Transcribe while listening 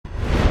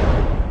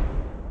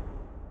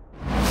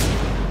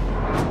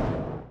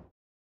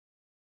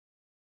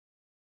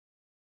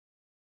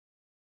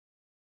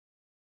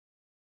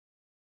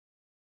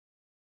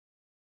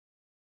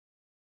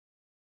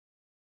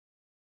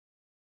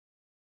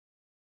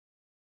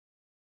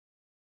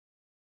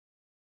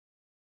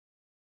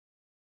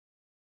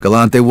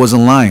Galante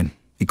wasn't lying.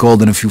 He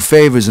called in a few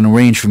favors and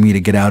arranged for me to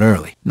get out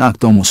early.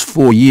 Knocked almost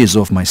 4 years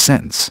off my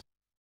sentence.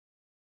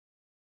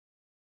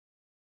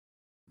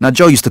 Now,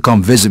 Joe used to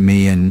come visit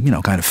me and,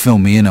 kind of fill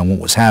me in on what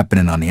was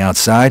happening on the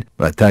outside.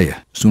 But I tell you,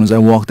 as soon as I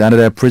walked out of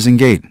that prison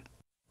gate,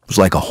 it was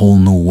like a whole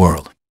new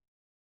world.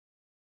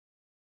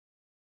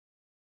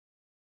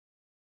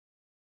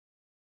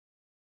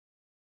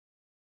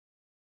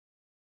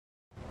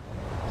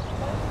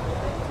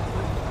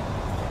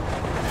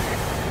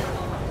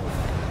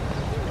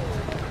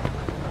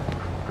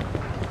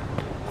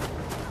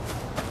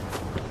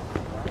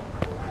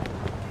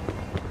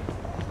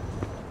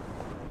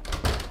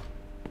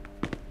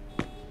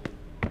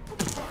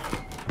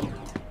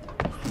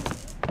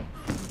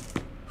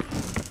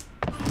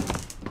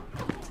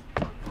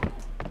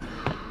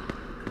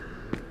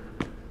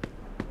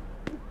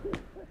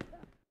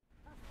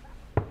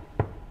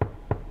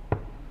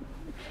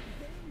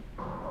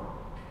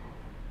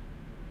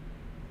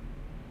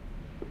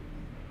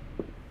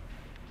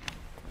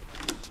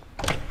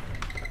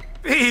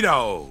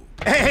 Vito!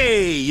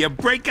 Hey, you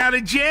break out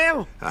of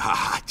jail?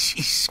 Ah,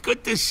 jeez,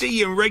 good to see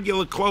you in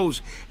regular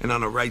clothes and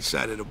on the right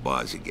side of the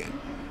bars again.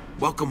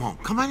 Welcome home.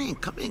 Come on in,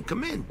 come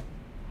in.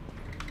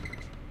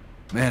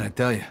 Man, I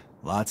tell you,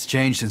 lots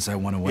changed since I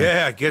went away.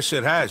 Yeah, I guess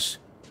it has.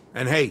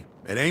 And hey,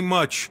 it ain't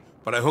much,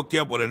 but I hooked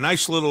you up with a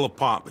nice little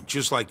apartment,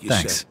 just like you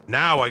said.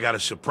 Now I got a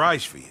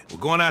surprise for you. We're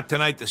going out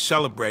tonight to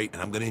celebrate,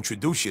 and I'm gonna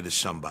introduce you to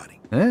somebody.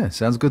 Yeah,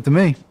 sounds good to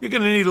me. You're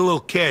gonna need a little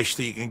cash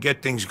so you can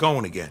get things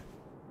going again.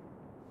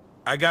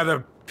 I got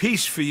a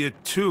piece for you,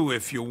 too,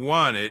 if you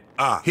want it.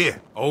 Ah,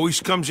 here.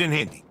 Always comes in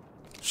handy.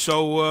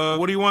 So,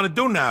 what do you want to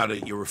do now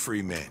that you're a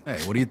free man? Hey,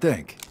 what do you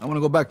think? I want to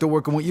go back to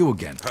working with you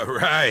again. All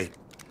right.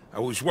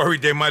 I was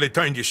worried they might have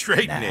turned you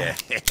straight in there.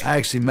 I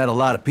actually met a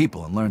lot of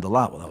people and learned a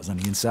lot while I was on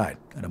the inside.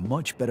 Got a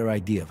much better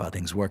idea of how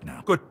things work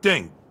now. Good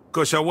thing,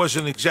 because I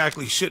wasn't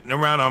exactly sitting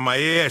around on my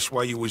ass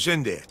while you was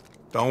in there.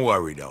 Don't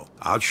worry, though.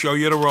 I'll show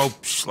you the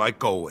ropes,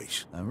 like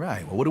always. All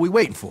right, well, what are we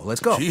waiting for?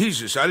 Let's go.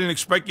 Jesus, I didn't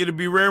expect you to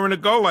be raring to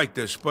go like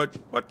this, but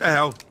what the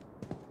hell?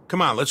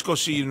 Come on, let's go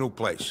see your new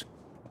place.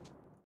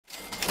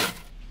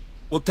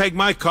 We'll take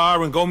my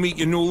car and go meet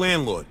your new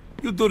landlord.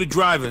 You do the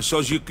driving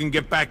so you can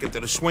get back into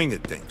the swing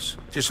of things.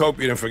 Just hope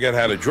you didn't forget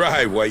how to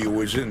drive while you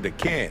was in the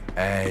can.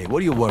 Hey,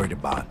 what are you worried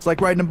about? It's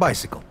like riding a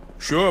bicycle.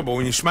 Sure, but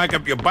when you smack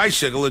up your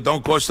bicycle, it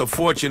don't cost a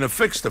fortune to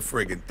fix the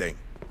friggin' thing.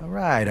 All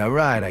right,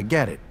 I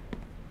get it.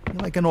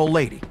 You're like an old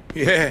lady.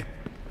 Yeah,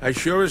 I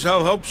sure as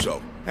hell hope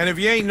so. And if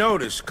you ain't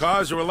noticed,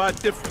 cars are a lot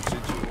different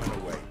since you went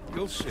away.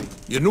 You'll see.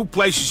 Your new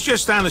place is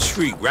just down the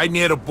street, right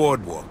near the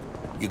boardwalk.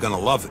 You're gonna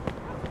love it.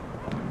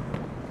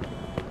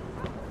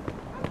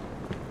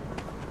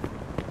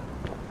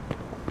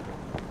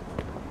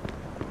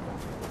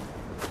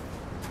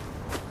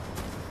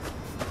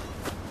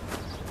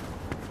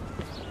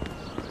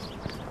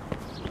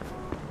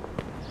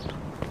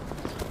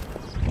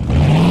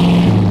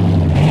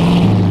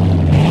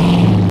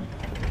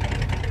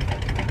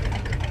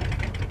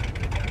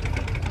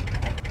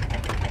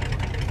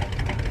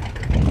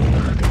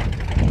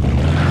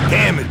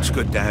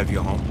 Good to have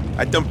you home.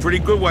 I done pretty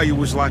good while you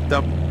was locked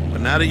up,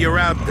 but now that you're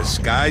out, the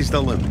sky's the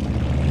limit.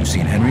 You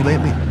seen Henry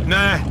lately?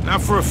 Nah,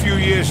 not for a few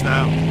years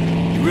now.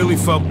 He really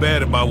felt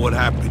bad about what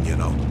happened, you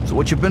know. So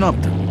what you been up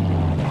to?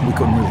 We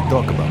couldn't really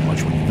talk about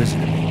much when you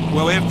visited me.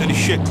 Well, after the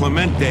shit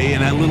Clemente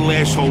and that little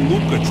asshole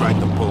Luca tried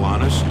to pull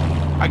on us,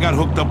 I got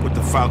hooked up with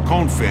the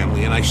Falcone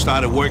family and I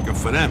started working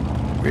for them.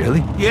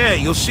 Really? Yeah,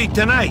 you'll see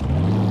tonight.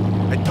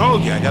 I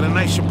told you I got a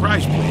nice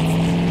surprise plan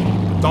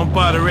for you. But don't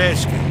bother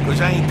asking, because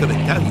I ain't gonna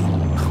tell you.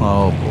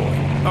 Oh,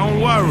 boy.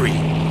 Don't worry.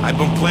 I've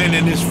been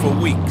planning this for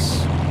weeks.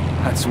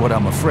 That's what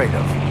I'm afraid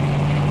of.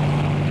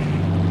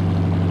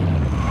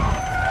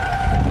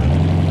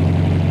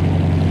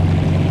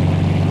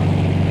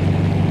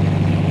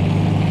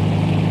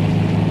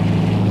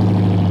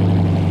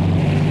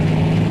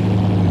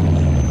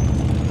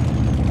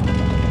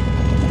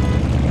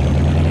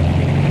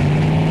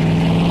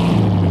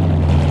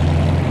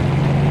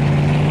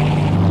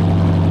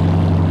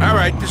 All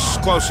right, this is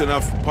close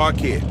enough. Park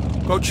here.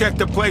 Go check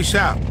the place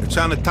out. It's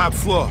on the top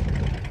floor.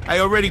 I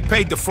already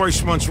paid the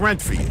first month's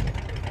rent for you.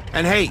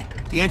 And hey,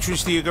 the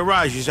entrance to your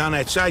garage is on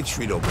that side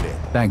street over there.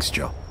 Thanks,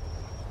 Joe.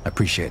 I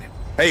appreciate it.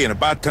 Hey, and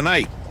about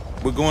tonight,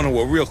 we're going to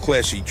a real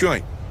classy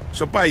joint.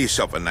 So buy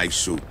yourself a nice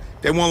suit.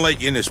 They won't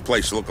let you in this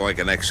place looking like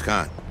an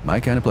ex-con.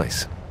 My kind of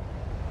place.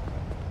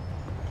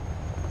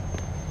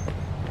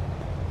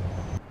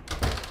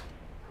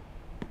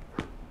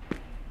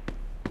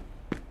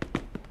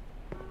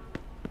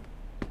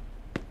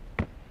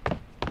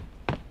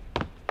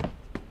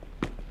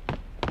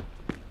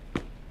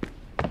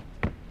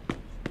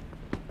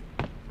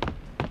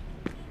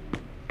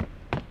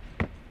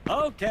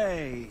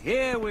 Okay,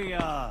 here we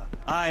are.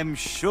 I'm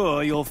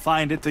sure you'll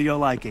find it to your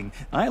liking.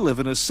 I live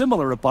in a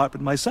similar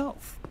apartment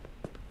myself.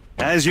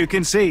 As you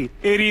can see,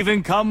 it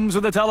even comes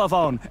with a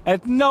telephone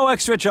at no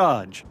extra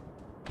charge.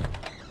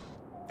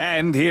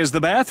 And here's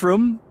the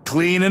bathroom,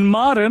 clean and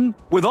modern,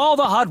 with all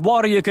the hot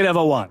water you could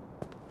ever want.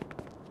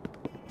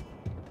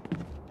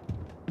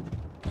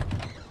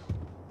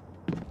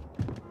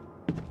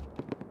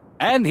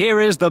 And here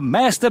is the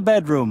master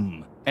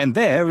bedroom. And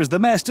there is the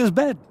master's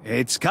bed.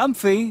 It's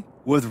comfy,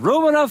 with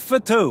room enough for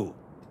 2,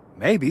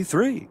 maybe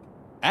 3.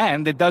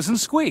 And it doesn't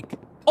squeak.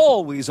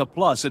 Always a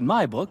plus in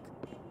my book.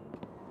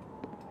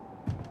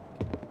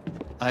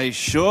 I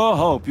sure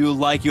hope you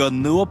like your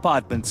new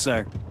apartment,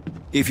 sir.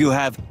 If you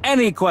have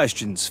any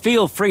questions,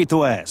 feel free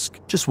to ask.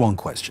 Just one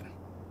question.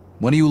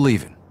 When are you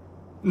leaving?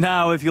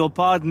 Now, if you'll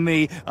pardon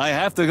me, I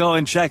have to go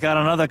and check on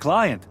another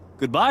client.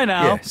 Goodbye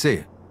now. Yeah, see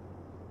you.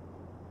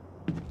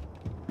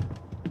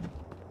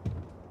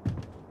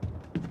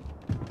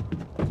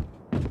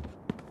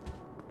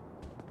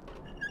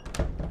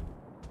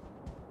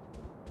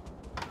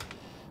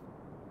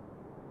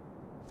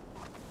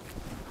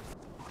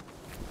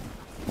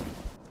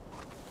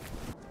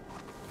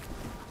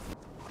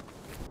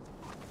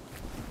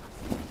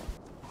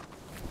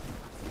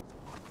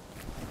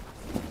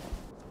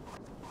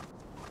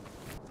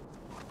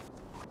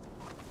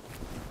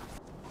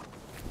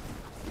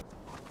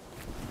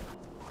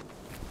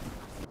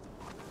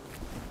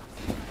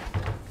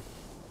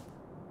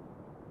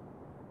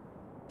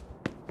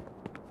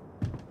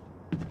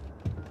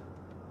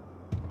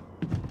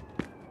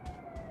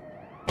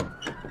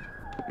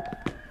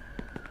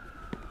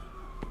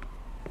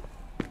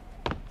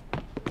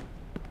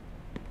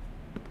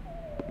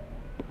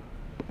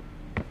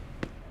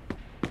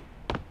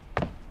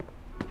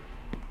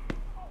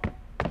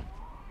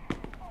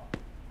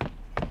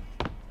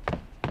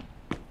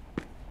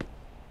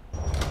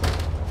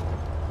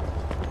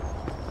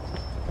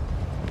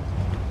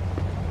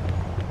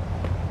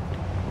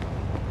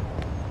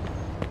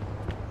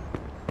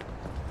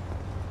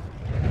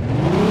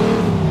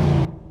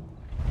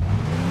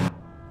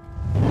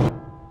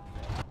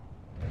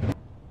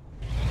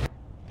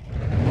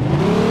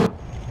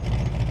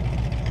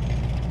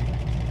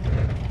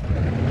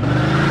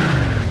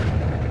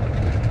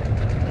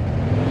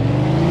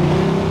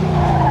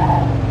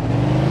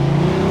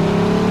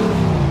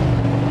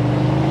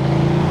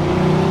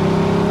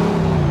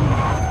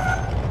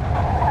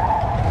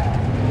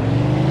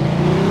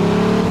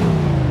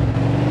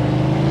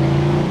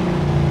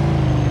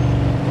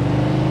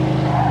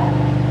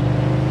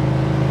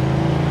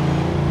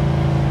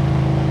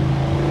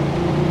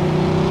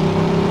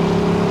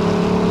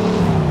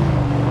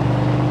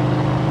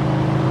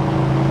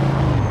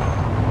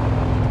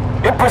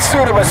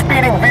 Pursuit of a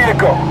speeding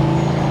vehicle.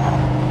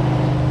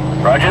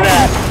 Roger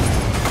that.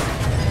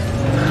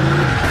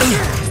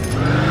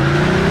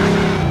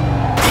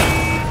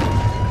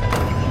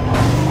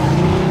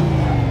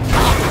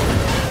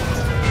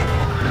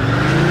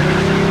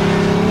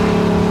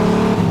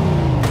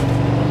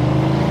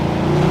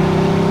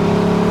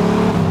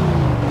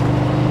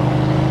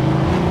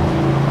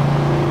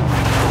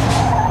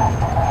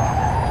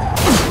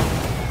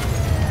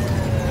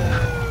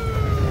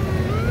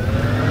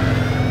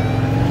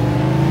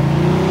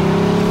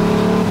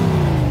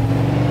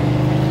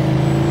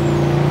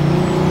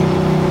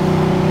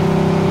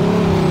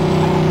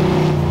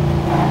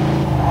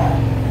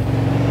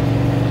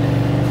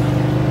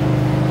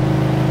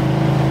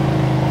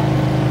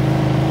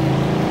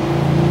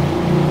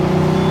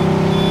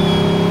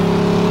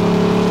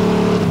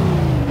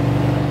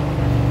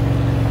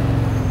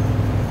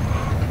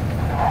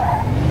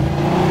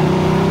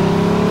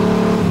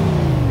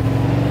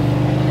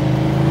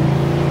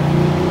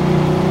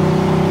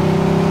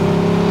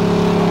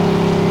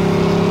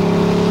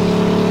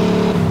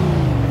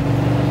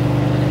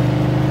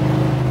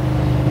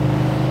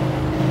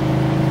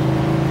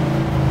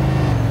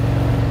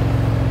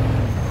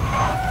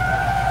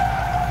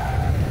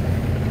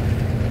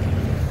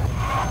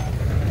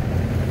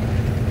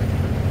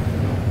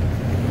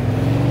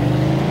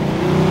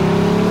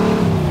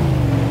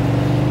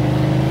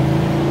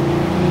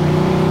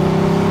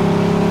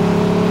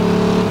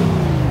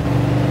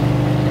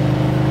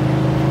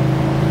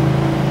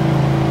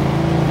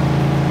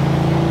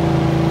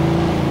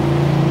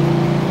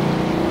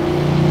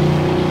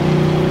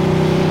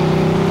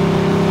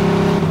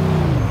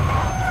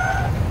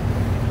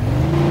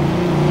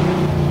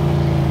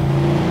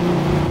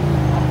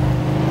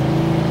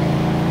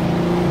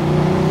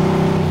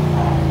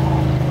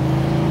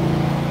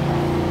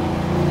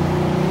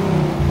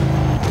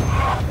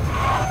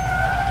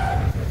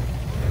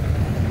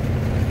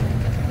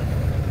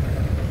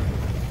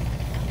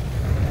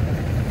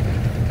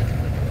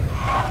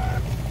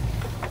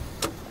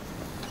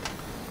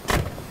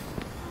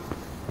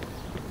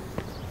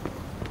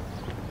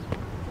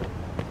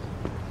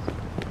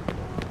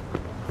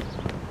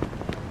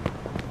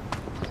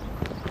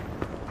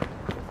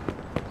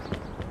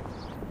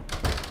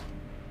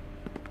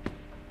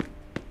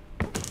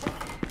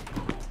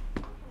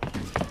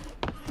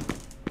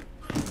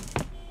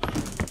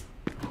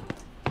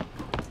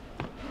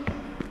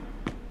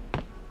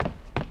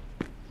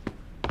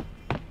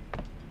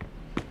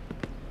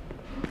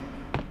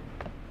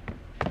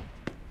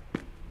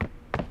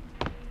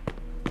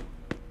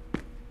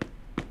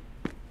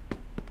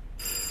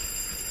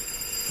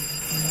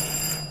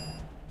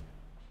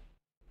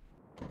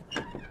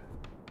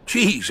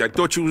 Jeez, I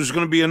thought you was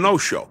gonna be a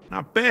no-show.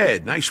 Not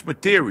bad, nice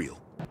material.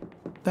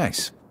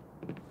 Thanks.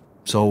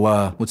 So,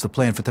 what's the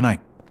plan for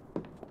tonight?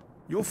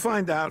 You'll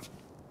find out.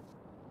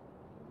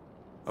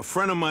 A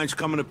friend of mine's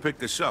coming to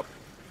pick us up.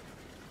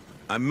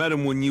 I met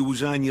him when you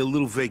was on your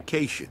little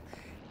vacation.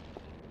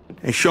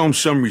 And show him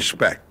some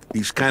respect.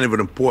 He's kind of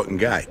an important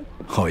guy.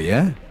 Oh,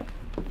 yeah?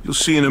 You'll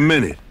see in a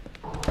minute.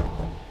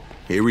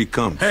 Here he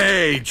comes.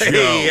 Hey, Joe.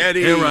 Hey,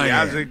 Eddie. Here I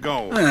How's am. it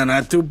going?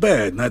 Not too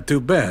bad, not too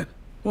bad.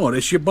 Oh,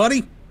 this your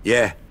buddy?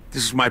 Yeah,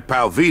 this is my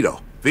pal Vito.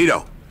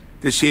 Vito,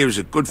 this here is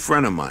a good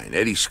friend of mine,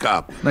 Eddie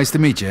Scott. Nice to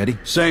meet you, Eddie.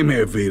 Same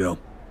here, Vito.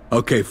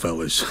 Okay,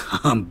 fellas,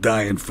 I'm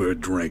dying for a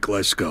drink.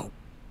 Let's go.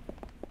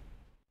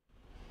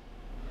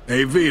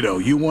 Hey, Vito,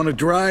 you want to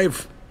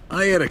drive?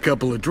 I had a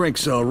couple of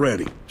drinks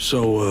already.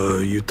 So,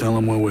 you tell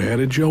him where we're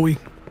headed, Joey?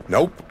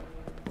 Nope.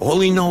 All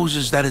he knows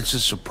is that it's a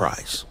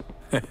surprise.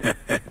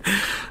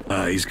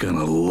 He's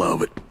gonna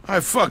love it. I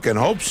fucking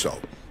hope so.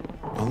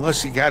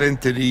 Unless he got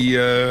into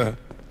the,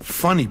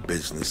 funny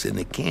business in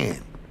the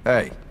can.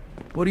 Hey,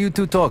 what are you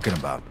two talking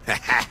about?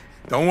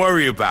 Don't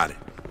worry about it.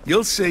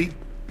 You'll see.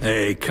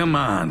 Hey, come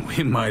on.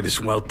 We might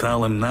as well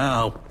tell him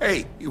now.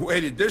 Hey, you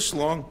waited this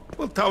long.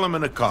 We'll tell him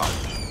in the car.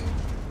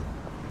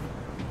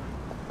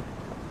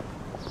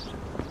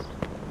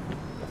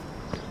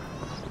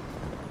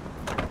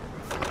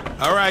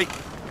 All right,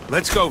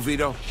 let's go,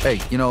 Vito. Hey,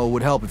 you know, it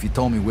would help if you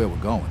told me where we're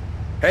going.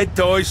 Head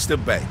to Oyster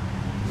Bay.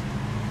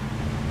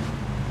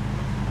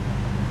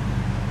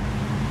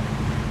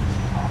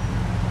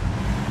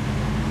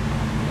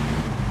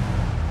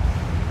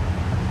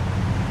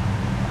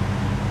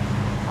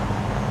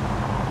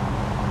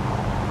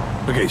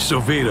 Okay, so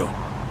Vito,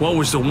 what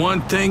was the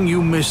one thing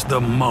you missed the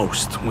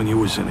most when you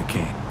was in a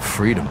can?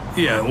 Freedom.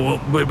 Yeah,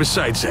 well, but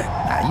besides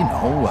that. You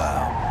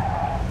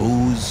know,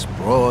 booze,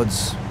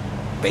 broads,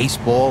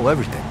 baseball,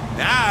 everything.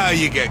 Now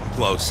you're getting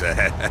closer.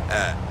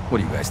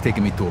 What are you guys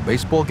taking me to a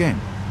baseball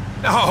game?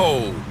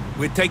 No,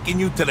 we're taking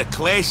you to the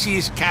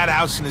classiest cat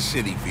house in the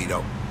city,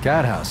 Vito.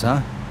 Cat house,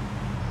 huh?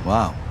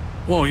 Wow.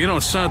 Whoa, you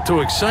don't sound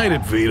too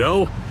excited,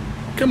 Vito.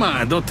 Come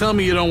on, don't tell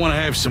me you don't want to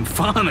have some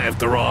fun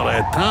after all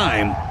that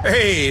time.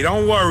 Hey,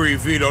 don't worry,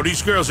 Vito.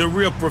 These girls are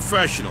real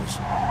professionals.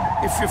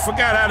 If you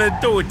forgot how to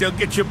do it, they'll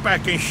get you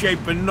back in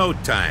shape in no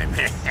time.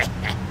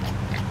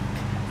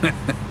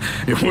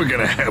 We're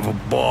gonna have a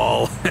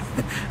ball.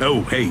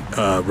 Oh, hey,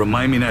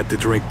 remind me not to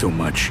drink too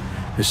much.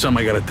 There's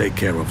something I gotta take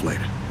care of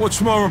later.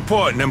 What's more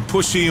important than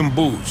pussy and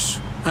booze?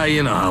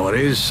 You know how it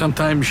is.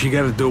 Sometimes you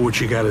gotta do what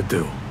you gotta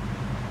do.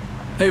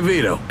 Hey,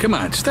 Vito, come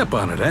on, step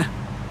on it, eh?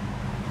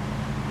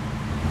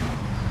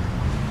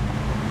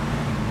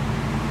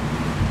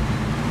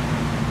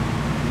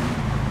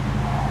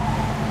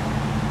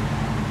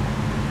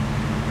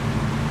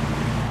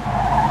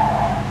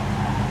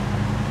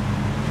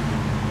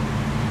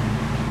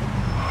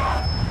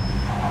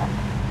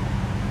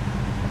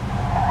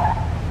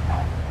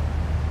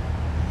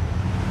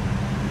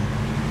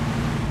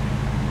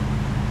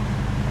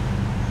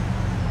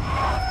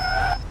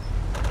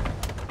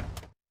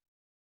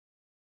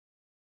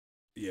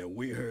 Yeah,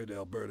 we heard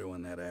Alberto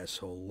and that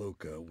asshole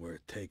Luca were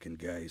taking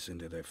guys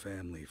into their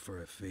family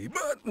for a fee,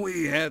 but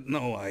we had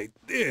no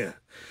idea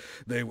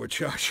they were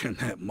charging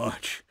that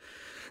much.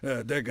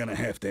 They're gonna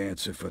have to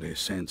answer for their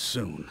sins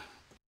soon.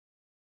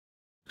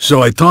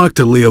 So I talked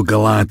to Leo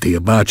Galante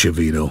about you,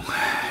 Vito.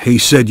 He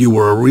said you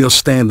were a real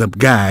stand-up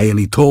guy, and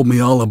he told me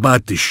all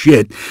about the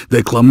shit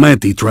that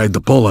Clemente tried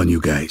to pull on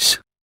you guys.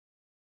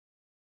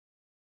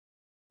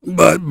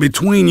 But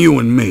between you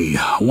and me,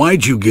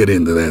 why'd you get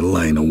into that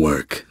line of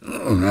work?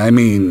 I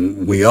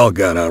mean, we all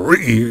got our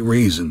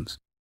reasons.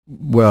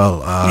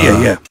 Well,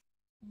 Yeah.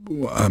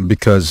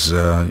 because,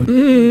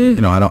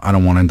 you know, I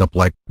don't want to end up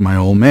like my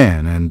old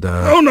man, and,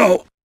 Oh,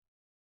 no.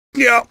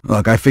 Yeah.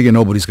 look, I figure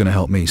nobody's gonna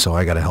help me, so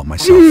I gotta help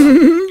myself.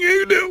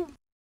 You do.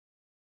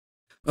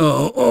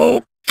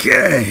 Oh,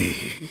 okay.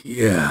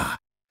 Yeah.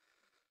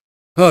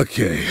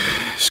 Okay,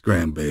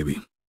 scram,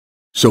 baby.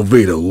 So,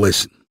 Vito,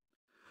 listen.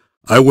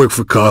 I work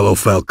for Carlo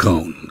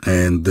Falcone,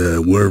 and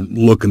we're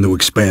looking to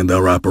expand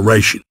our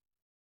operation.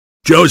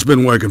 Joe's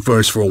been working for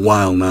us for a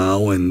while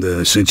now,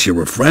 and since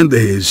you're a friend of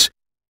his,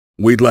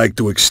 we'd like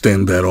to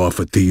extend that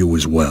offer to you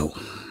as well.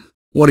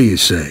 What do you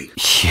say?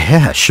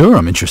 Yeah, sure,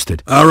 I'm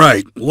interested. All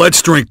right,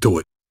 let's drink to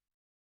it.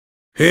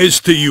 Here's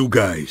to you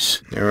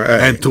guys, All right.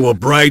 and to a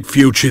bright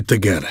future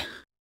together.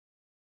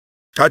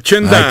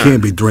 Touching down. I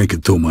can't be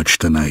drinking too much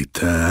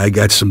tonight. I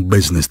got some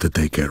business to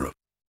take care of.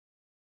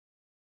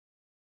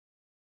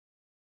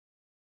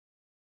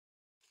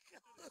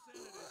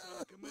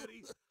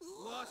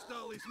 Lost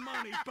all his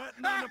money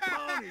betting on the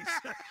ponies.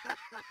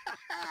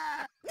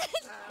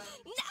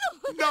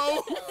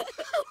 No.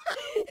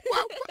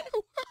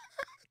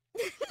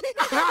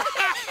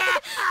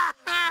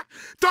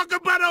 Talk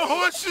about a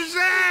horse's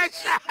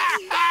ass.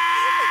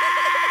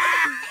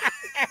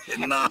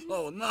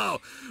 No,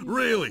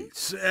 really.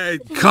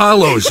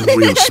 Carlo's a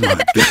real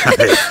smart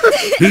guy.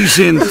 He's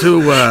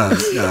into,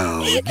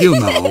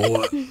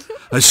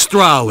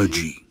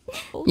 astrology.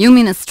 You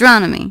mean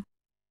astronomy?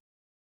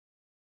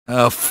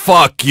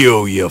 Fuck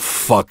you, you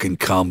fucking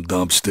cum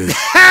dumpster.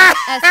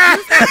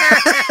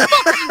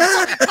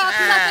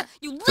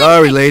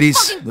 Sorry,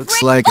 ladies.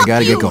 Looks like I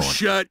gotta get going.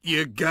 Shut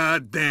your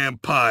goddamn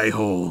pie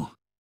hole.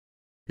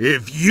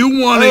 If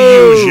you want to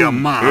use your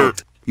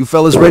mouth... You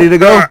fellas ready to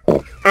go?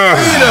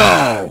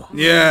 Vito!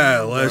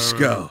 Yeah, let's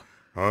go.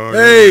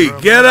 Hey,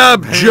 get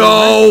up,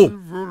 Joe!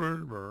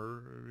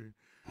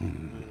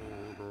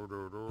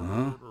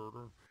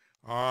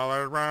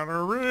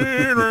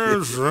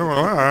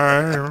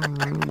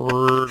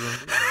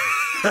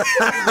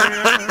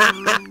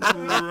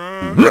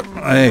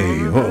 Hey,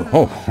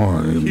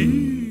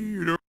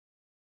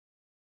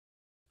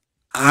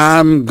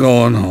 I'm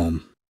going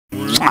home.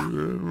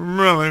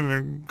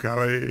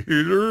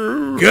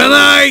 Good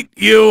night,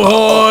 you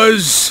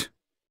whores!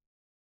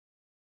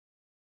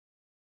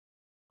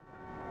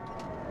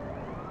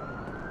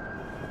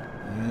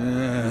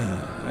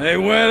 Hey,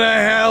 where the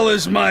hell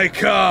is my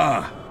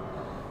car?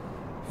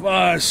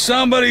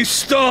 Somebody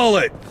stole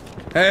it!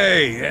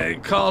 Hey,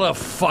 call the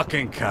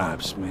fucking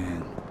cops,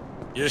 man.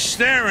 You're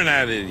staring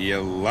at it, you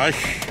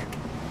lush.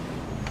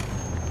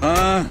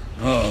 Huh?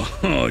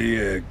 Oh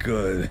yeah,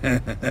 good.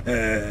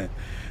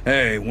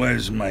 Hey,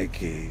 where's my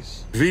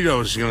keys?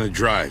 Vito's gonna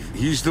drive.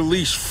 He's the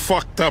least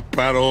fucked up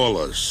out of all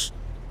us.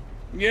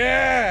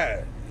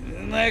 Yeah!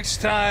 Next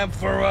time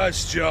for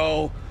us,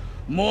 Joe.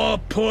 More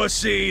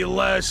pussy,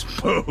 less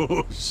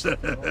booze.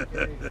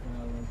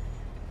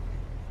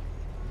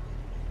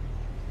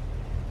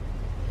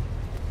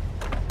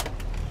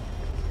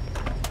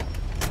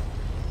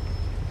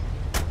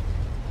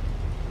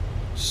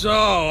 So,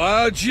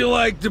 how'd you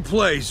like the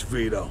place,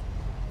 Vito?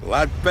 A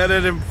lot better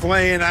than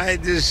playing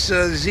hide this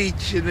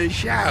Zeech in the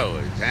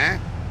showers, huh?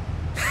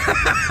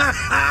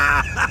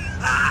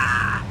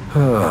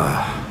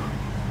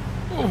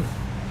 Oh,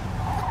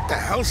 what the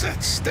hell's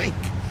that stink?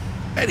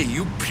 Eddie,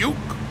 you puke?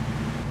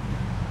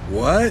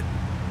 What?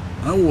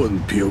 I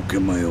wouldn't puke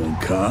in my own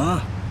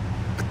car.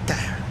 What the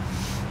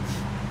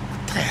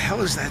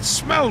hell is that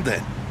smell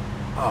then?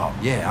 Oh,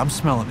 yeah, I'm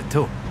smelling it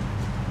too.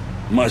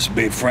 Must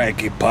be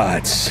Frankie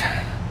Potts.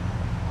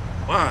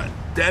 What?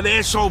 That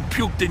asshole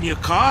puked in your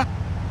car?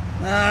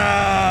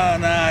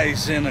 Nah,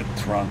 he's in the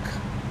trunk.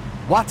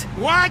 What?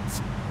 What?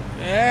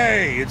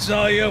 Hey, it's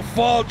all your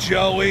fault,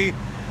 Joey.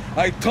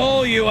 I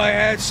told you I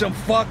had some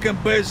fucking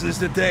business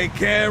to take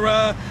care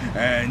of,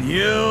 and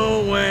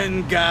you went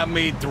and got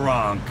me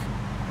drunk.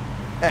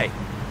 Hey,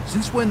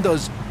 since when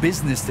does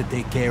business to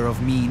take care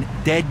of mean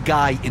dead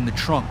guy in the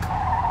trunk?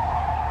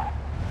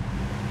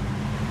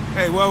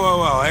 Hey,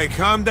 whoa. Hey,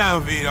 calm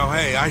down, Vito.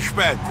 Hey,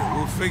 aspetta.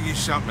 We'll figure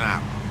something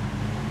out.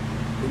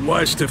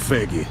 What's the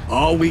figure?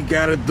 All we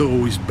gotta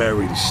do is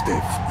bury the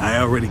stiff. I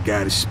already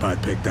got his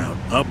spot picked out,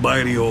 up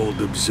by the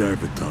old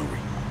observatory.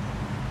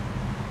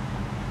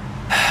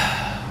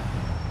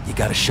 You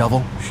got a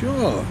shovel?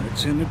 Sure,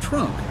 it's in the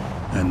trunk.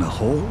 And the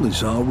hole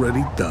is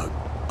already dug.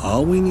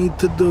 All we need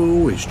to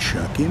do is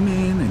chuck him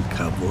in and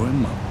cover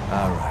him up.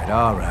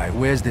 All right.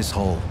 Where's this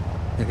hole?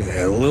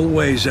 Yeah, a little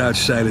ways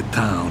outside of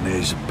town,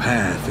 there's a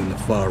path in the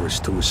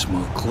forest to a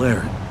small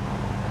clearing.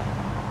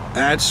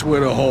 That's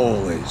where the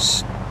hole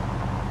is.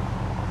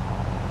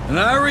 And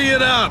hurry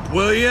it up,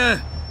 will ya?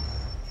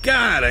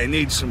 God, I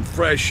need some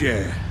fresh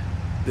air.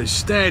 The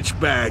stench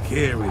back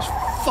here is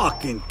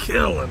fucking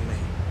killing me.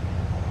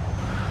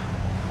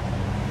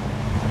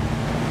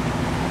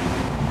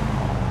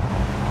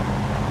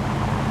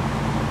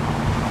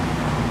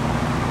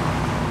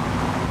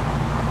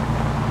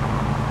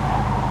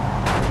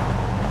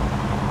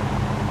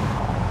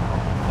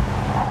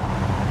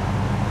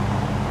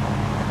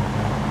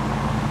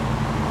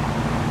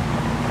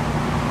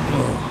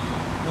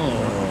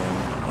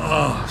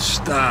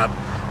 Stop.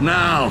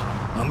 Now,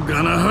 I'm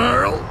gonna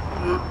hurl.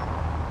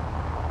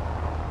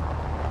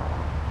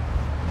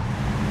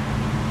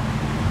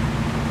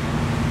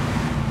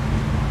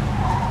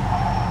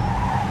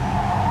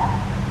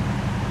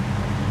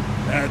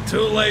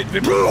 Too late.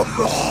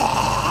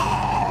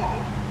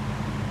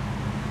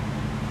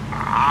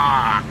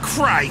 Ah,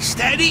 Christ,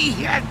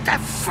 Eddie.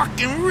 That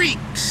fucking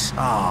reeks.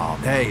 Oh,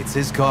 hey, it's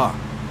his car.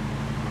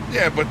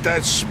 Yeah, but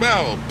that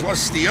smell,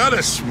 plus the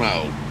other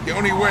smell. The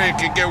only way it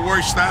could get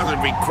worse now is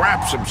if he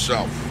craps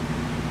himself.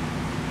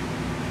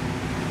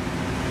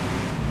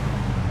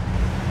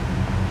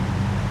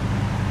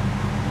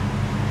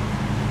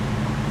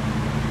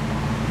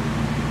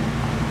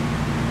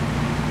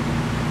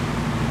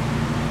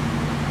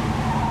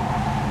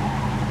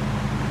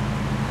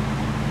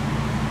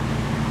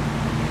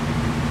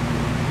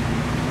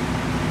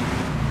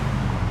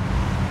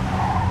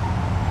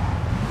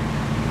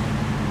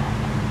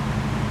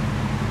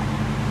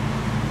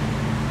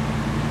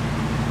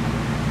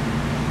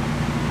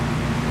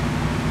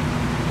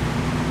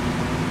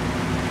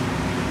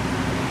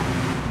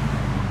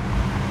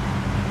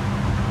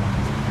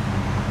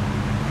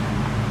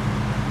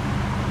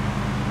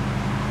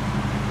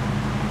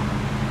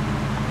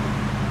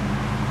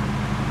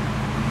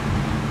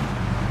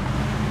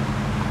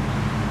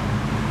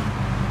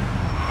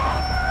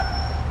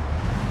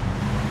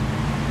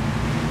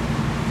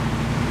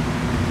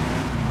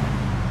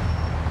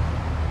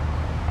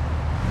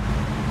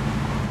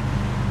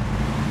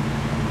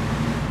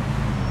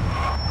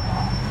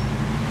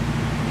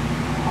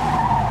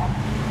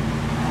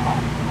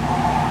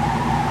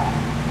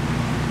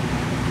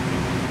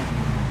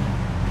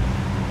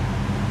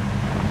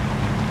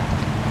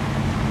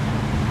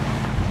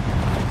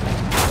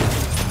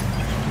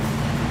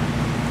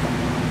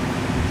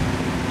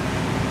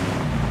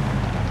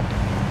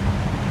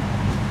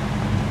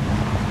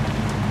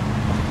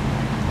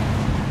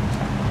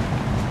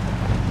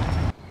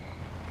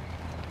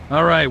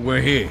 All right,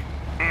 we're here.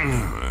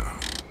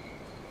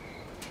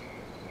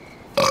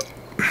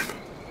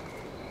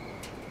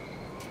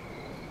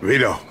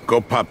 Vito, go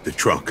pop the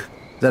trunk.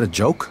 Is that a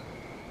joke?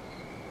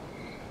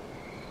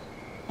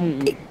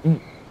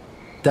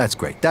 That's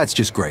great. That's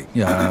just great.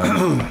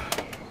 Yeah.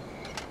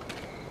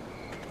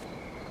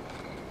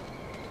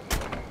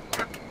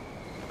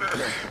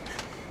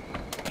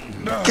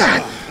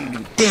 God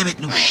damn it,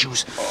 new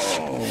shoes.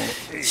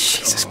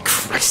 Jesus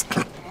Christ.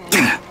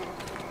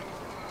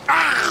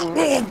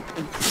 Oh,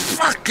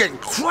 fucking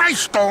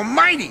Christ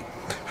almighty.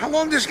 How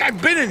long this guy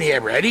been in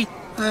here, Eddie?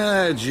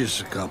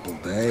 Just a couple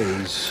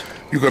days.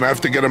 You're gonna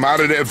have to get him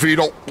out of there,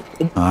 Vito.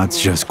 That's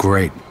just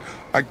great.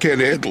 I can't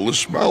handle the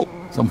smell.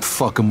 Some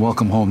fucking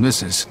welcome home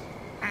this is.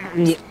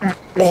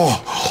 Whoa!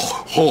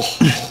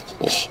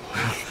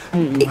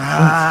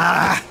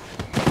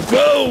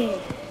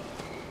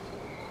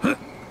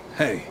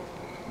 Hey,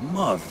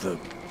 mother...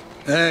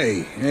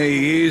 Hey,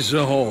 here's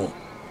a hole.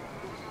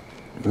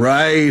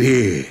 Right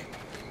here.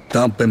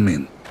 Dump him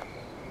in.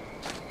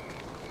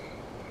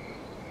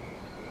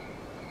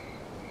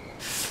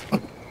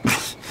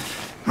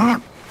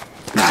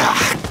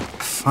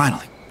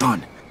 Finally,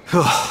 done.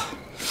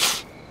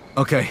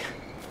 Okay,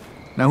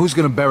 now who's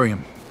gonna bury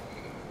him?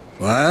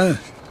 What?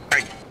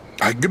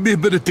 Give me a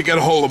minute to get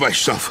a hold of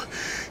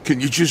myself. Can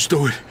you just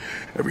do it?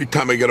 Every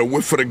time I get a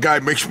whiff of the guy,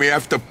 makes me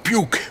have to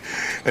puke.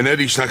 And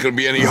Eddie's not gonna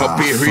be any help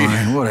here either.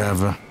 Fine,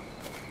 whatever.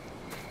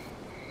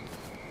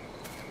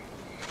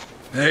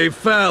 Hey,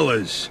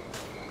 fellas.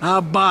 How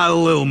about a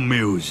little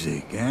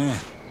music, eh?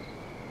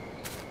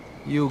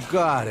 You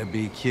gotta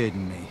be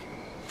kidding me.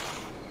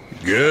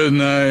 Good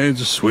night,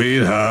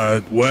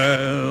 sweetheart.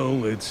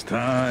 Well, it's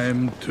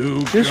time to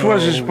This go.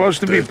 wasn't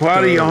supposed to be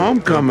part of your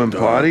homecoming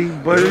party,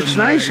 but it's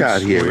nice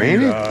out here,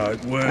 ain't it? I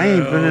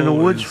ain't been in the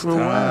woods for a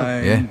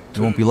while. Yeah?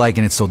 You won't be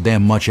liking it so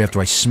damn much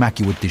after I smack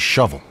you with this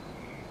shovel.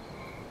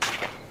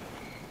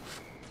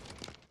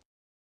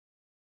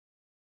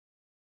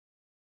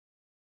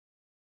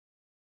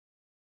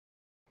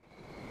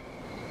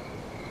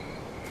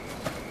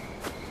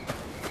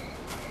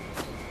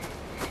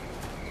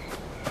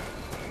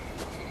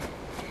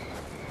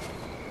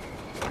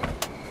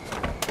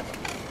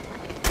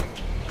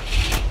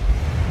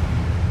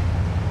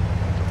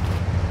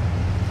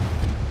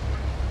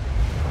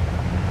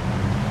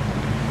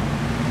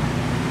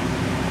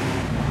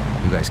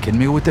 You guys kidding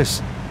me with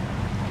this?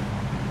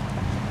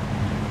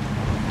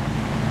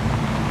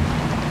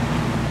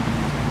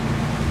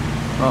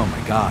 Oh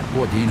my God,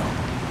 poor Dino.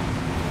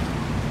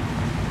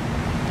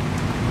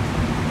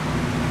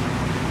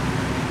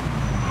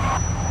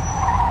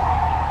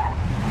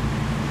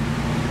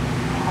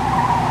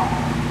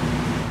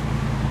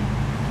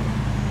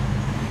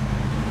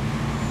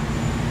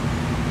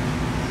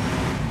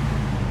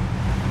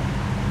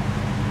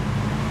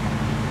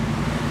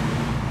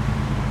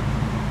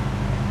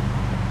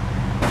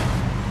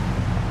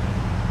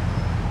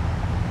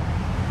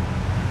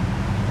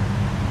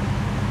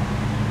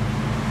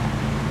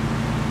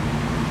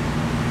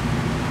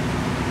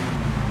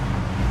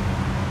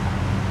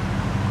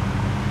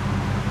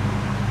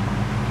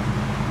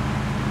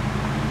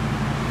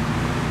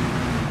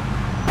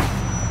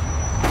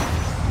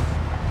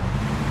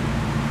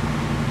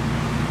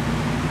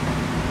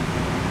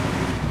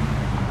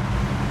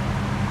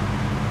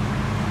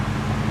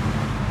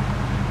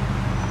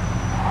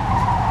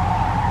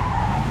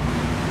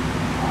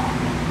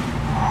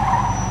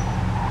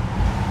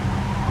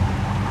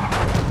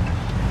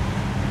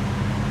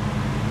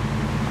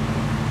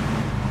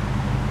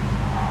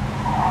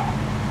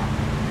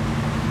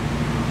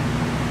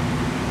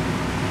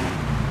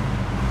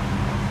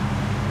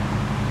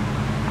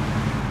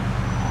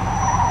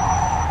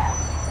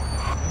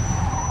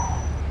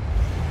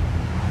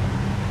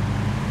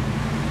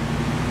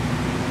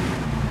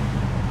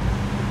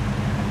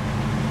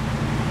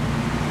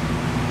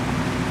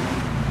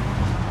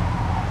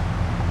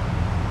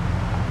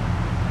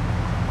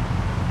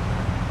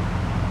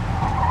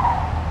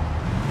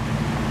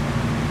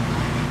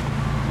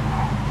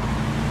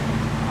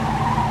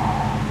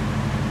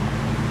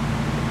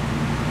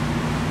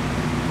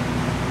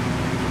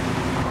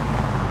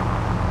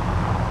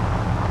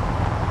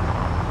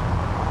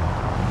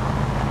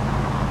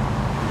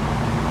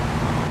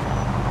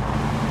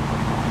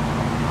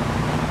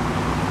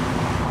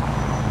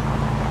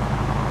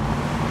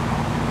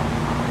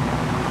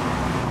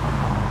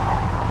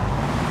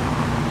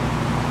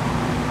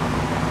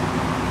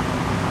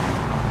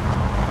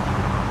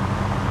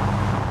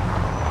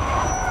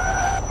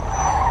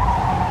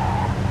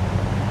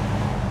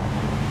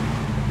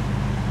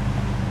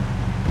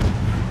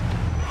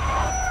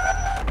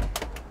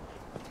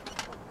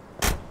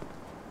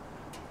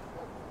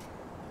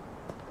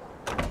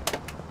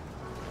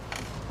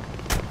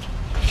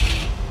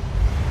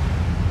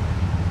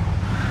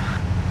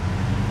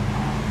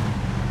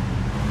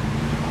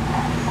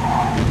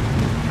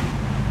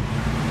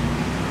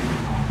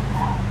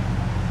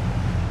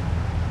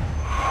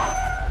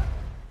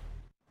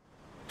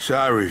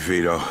 Sorry,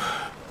 Vito.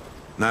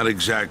 Not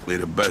exactly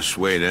the best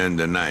way to end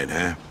the night,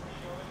 huh?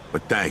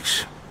 But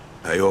thanks.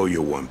 I owe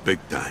you one, big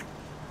time.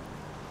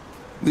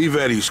 Leave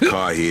Eddie's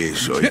car here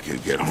so he can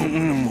get home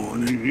in the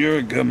morning. You're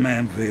a good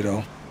man,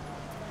 Vito.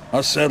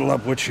 I'll settle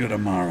up with you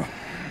tomorrow.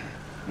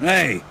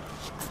 Hey,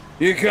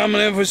 you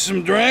coming in for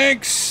some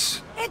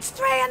drinks? It's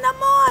 3 in the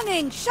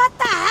morning. Shut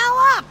the hell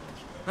up.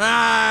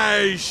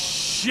 Hey,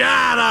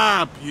 shut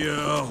up, you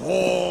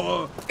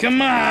whore.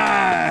 Come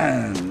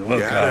on. You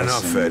had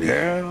enough, Eddie.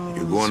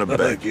 You're going to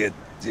bed.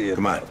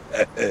 Come on.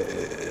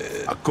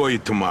 I'll call you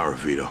tomorrow,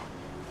 Vito.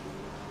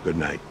 Good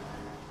night.